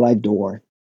company called LiveDoor.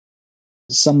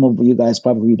 Some of you guys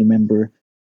probably remember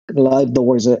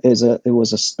LiveDoor it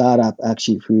was a startup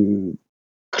actually who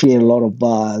created a lot of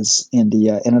buzz and the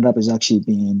ended up as actually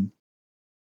being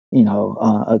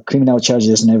criminal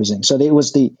charges and everything. So it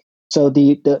was the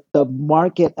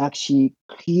market actually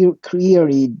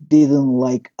clearly didn't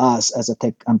like us as a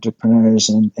tech entrepreneurs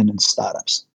and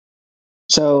startups.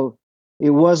 So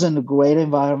it wasn't a great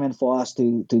environment for us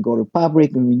to go to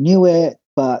public, and we knew it,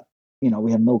 but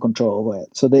we had no control over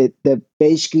it. So they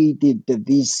basically did, the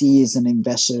VCs and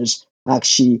investors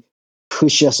actually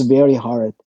push us very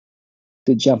hard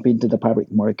to jump into the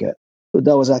public market. But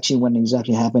that was actually when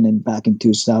exactly happened back in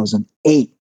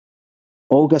 2008,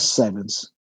 August 7th.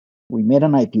 We made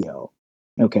an IPO,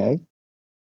 okay?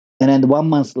 And then 1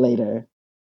 month later,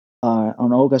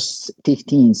 on August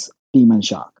 15th, Lehman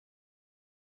shock,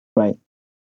 right?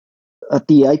 At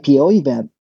the IPO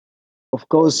event, of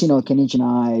course, Kenichi and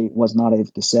I was not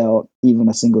able to sell even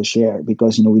a single share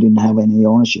because, we didn't have any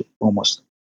ownership almost.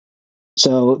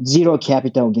 So zero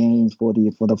capital gains for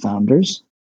the founders.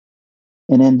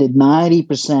 And then the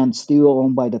 90% still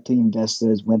owned by the two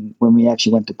investors when we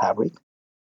actually went to public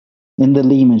in the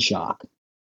Lehman shock.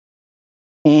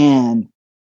 And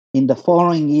in the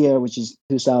following year, which is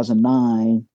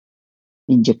 2009,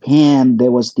 in Japan,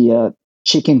 there was the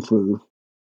chicken flu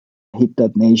hit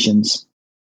the nations,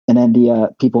 and then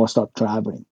the people start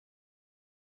traveling.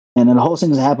 And then the whole thing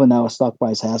has happened. Our stock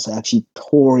price has actually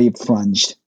totally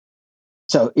plunged.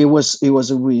 So it was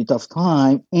a really tough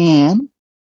time. And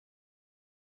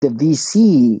the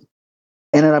VC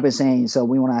ended up saying, so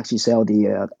we want to actually sell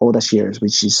all the shares,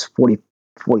 which is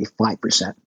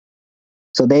 45%.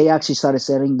 So they actually started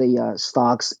selling the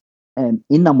stocks and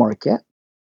in the market,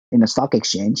 in the stock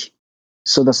exchange.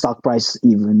 So the stock price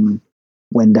even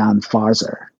went down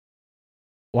farther.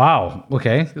 Wow.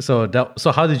 Okay. So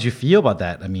how did you feel about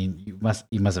that? I mean, you must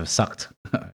have sucked.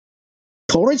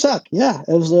 Totally sucked. Yeah,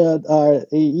 it was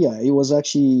it was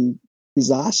actually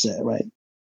disaster, right?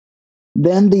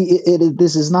 Then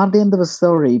this is not the end of the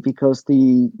story because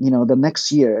the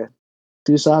next year,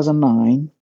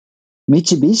 2009,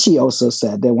 Mitsubishi also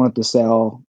said they wanted to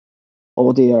sell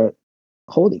all their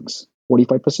holdings,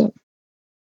 45%.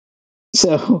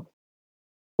 So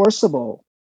first of all,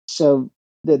 so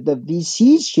the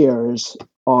VC shares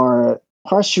are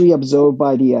partially absorbed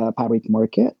by the public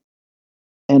market,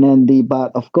 and then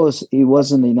but of course it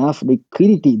wasn't enough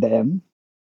liquidity then.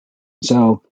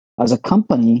 So as a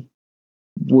company,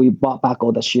 we bought back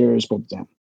all the shares from them.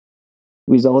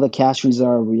 With all the cash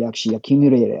reserve we actually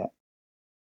accumulated,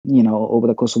 over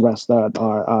the course of the rest of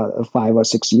our 5 or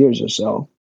 6 years or so.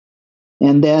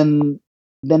 And then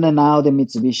now the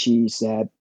Mitsubishi said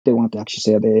they want to actually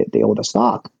sell all the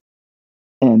stock.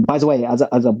 And by the way, as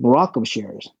a block of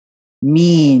shares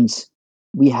means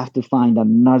we have to find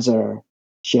another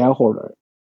shareholder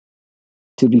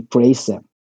to replace them.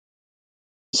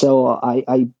 So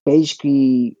I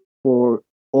basically, for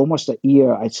almost a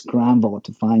year, I scrambled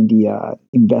to find the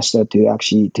investor to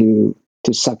actually to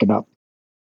suck it up.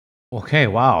 Okay.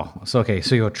 Wow. So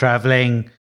you're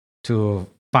traveling to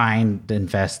find the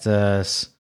investors.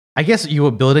 I guess you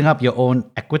were building up your own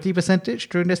equity percentage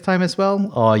during this time as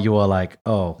well, or you were like,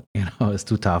 oh, it's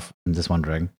too tough. I'm just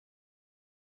wondering.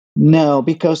 No,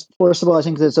 because first of all, I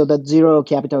think that zero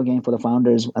capital gain for the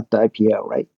founders at the IPO,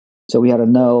 right? So we had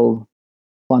no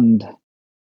fund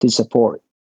to support.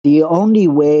 The only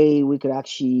way we could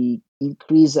actually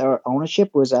increase our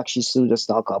ownership was actually through the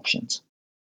stock options.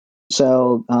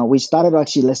 So we started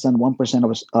actually less than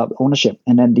 1% of ownership,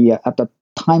 and then at the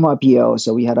time of IPO,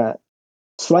 so we had a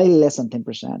slightly less than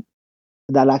 10%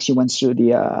 that actually went through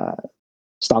the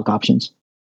stock options.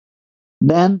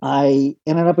 Then I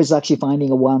ended up is actually finding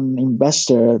one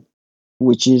investor,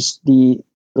 which is the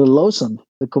Lawson,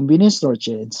 the convenience store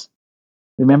chains.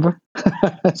 Remember?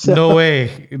 So, No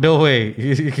way. No way.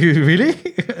 Really?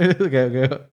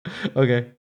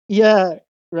 Okay. yeah,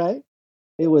 right.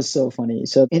 It was so funny.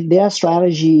 So in their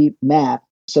strategy map,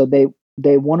 so they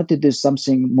wanted to do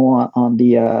something more on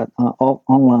the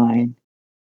online,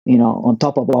 on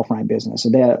top of offline business. So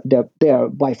they are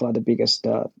by far the biggest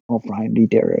offline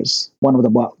retailers, one of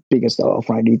the biggest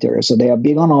offline retailers. So they are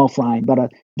big on offline,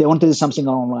 but they want to do something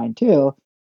online too.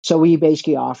 So we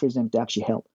basically offers them to actually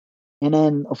help. And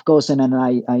then, of course, I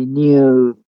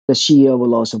knew the CEO of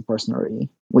Lawson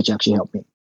personally, which actually helped me,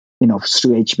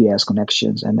 through HBS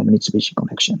connections and then Mitsubishi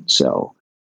connection. So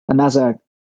another,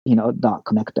 dot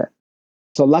connected.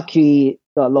 So luckily,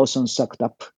 Lawson sucked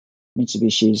up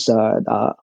Mitsubishi's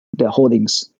the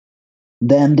holdings.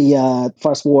 Then the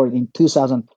fast forward in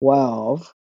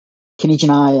 2012, Kenichi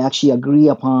and I actually agree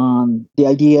upon the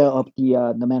idea of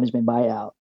the management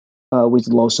buyout with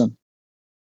Lawson.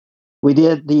 We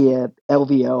did the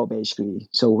LVO basically.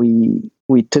 So we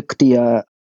took the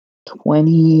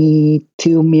 $22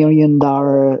 million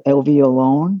LVO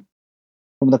loan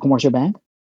from the commercial bank,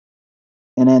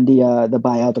 and then the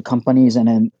buyout the companies, and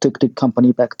then took the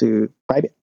company back to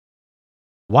private.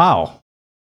 Wow.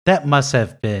 That must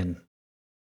have been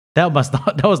that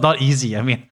was not easy. I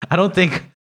mean, I don't think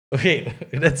okay,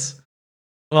 that's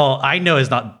well, I know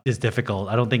it's difficult.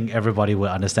 I don't think everybody would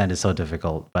understand it's so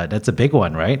difficult, but that's a big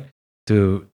one, right?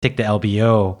 To take the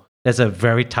LBO, that's a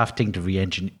very tough thing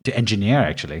to engineer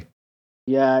actually.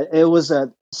 Yeah, it was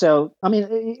so.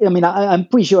 I'm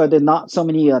pretty sure that not so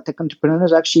many tech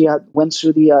entrepreneurs actually went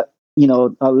through the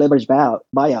leverage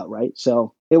buyout, right?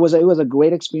 So it was a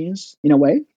great experience in a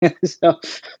way. So,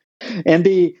 and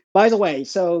the by the way,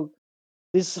 so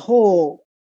this whole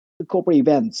corporate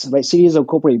events, right? Series of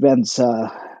corporate events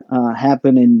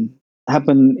happen in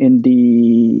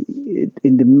the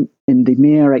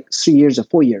mere like 3 years or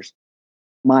 4 years.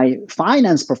 My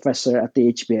finance professor at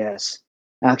the HBS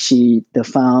actually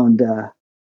found our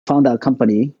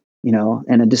company,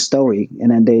 and this story,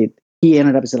 and then he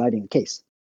ended up sliding a case.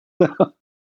 That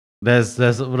must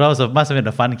have been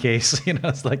a fun case.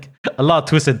 It's like a lot of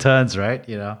twists and turns, right?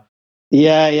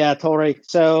 Yeah, totally.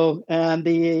 So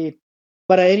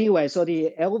but anyway, so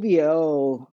the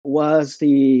LVO was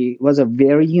a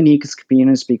very unique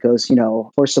experience because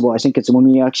first of all, I think it's when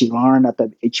we actually learn at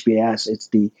the HBS,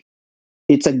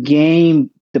 it's a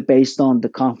game based on the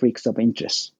conflicts of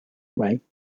interest, right?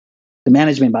 The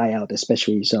management buyout,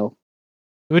 especially. So,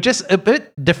 which is a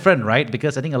bit different, right?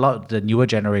 Because I think a lot of the newer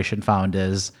generation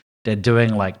founders, they're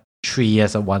doing like 3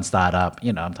 years of one startup.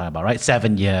 I'm talking about, right?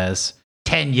 7 years,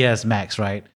 10 years max,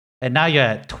 right? And now you're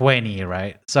at 20,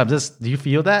 right? So do you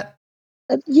feel that?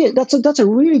 Yeah, that's a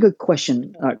really good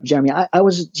question, Jeremy. I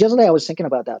was thinking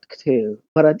about that too.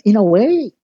 But in a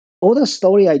way, all the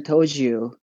story I told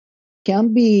you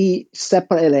can be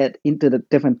separated into the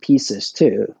different pieces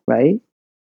too, right?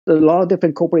 A lot of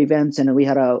different corporate events, and we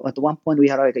had at one point we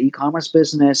had like an e-commerce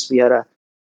business. We had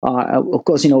of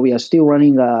course, we are still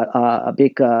running a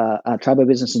big travel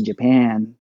business in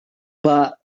Japan,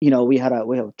 but we have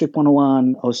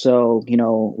 3.1. Also,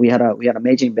 we had a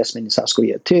major investment in South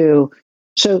Korea too.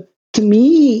 So to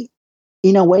me,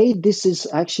 in a way, this is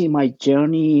actually my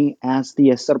journey as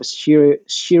the sort of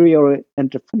serial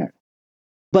entrepreneur.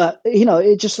 But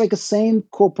it's just like the same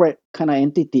corporate kind of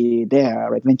entity there,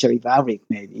 like Venture Fabric,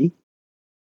 maybe,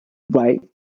 right?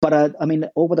 But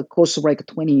over the course of like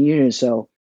 20 years, so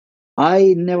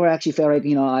I never actually felt like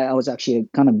I was actually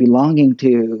kind of belonging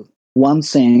to one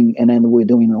thing, and then we're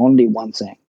doing only one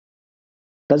thing.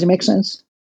 Does it make sense?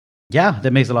 Yeah,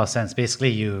 that makes a lot of sense. Basically,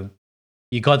 you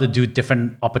got to do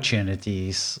different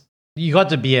opportunities. You got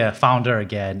to be a founder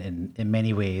again in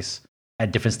many ways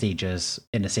at different stages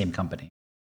in the same company.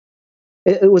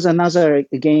 It was another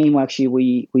game actually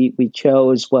we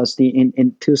chose was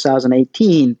in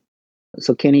 2018.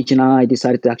 So Kenichi and I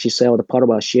decided to actually sell the part of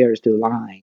our shares to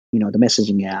Line, the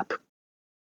messaging app.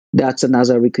 That's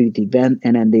another liquidity event,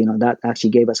 and then that actually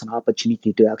gave us an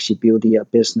opportunity to actually build the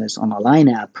business on a Line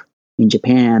app in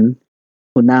Japan.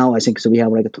 Well, now I think so we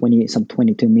have like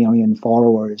 22 million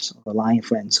followers, or Line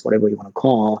friends, whatever you want to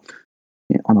call,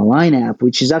 on a Line app,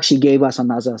 which is actually gave us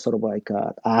another sort of like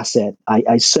asset.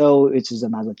 I saw it is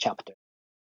another chapter.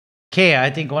 Okay, I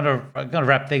think I'm gonna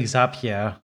wrap things up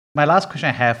here. My last question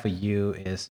I have for you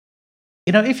is,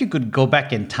 if you could go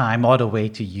back in time all the way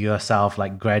to yourself,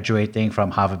 like graduating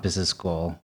from Harvard Business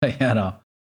School, that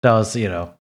was,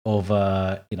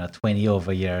 over, 20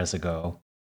 over years ago.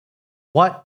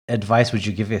 What advice would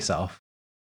you give yourself?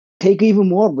 Take even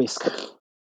more risk.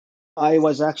 I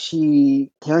was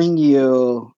actually telling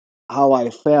you how I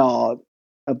felt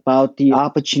about the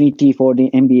opportunity for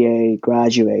the MBA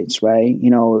graduates, right?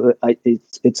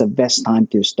 It's the best time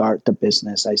to start the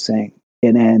business, I think.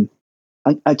 And then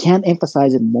I can't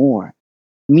emphasize it more.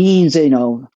 Means,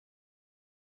 if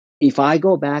I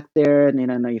go back there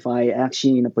and if I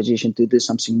actually in a position to do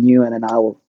something new, and then I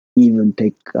will even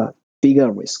take a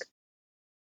bigger risk.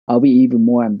 I'll be even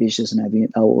more ambitious, and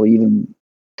I will even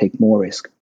take more risk,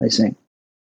 I think.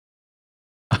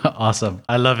 Awesome.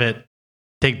 I love it.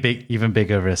 Take even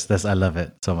bigger risks. I love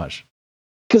it so much.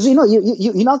 Because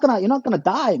you're not gonna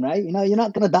die, right? You're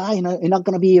not gonna die. You're not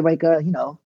gonna be like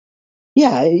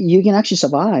yeah, you can actually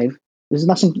survive. There's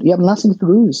nothing. You have nothing to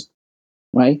lose,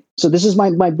 right? So this is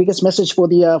my biggest message for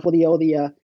the all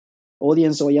the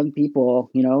audience or young people,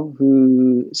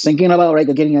 who thinking about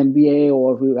like getting an MBA,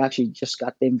 or who actually just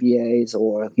got the MBAs,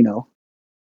 or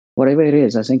whatever it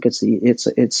is. I think it's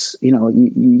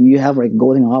you have like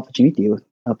golden opportunity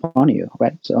upon you,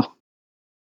 right? So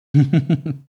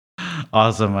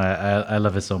awesome. I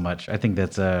love it so much. I think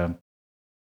that's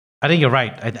I think you're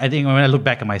right. I think when I look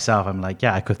back at myself, I'm like,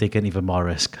 yeah, I could have taken even more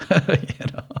risk,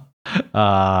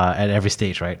 at every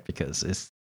stage, right? Because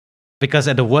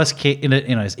at the worst case,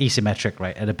 it's asymmetric,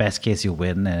 right? At the best case, you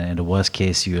win, and in the worst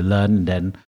case, you learn. And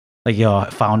then, like your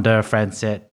founder friend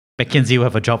said, McKinsey will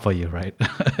have a job for you, right?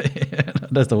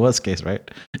 That's the worst case,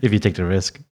 right? If you take the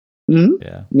risk. Mm-hmm.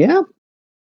 Yeah. Yeah.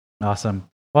 Awesome.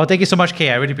 Well, thank you so much, Kay.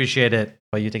 I really appreciate it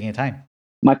for you taking the time.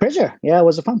 My pleasure. Yeah, it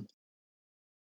was fun.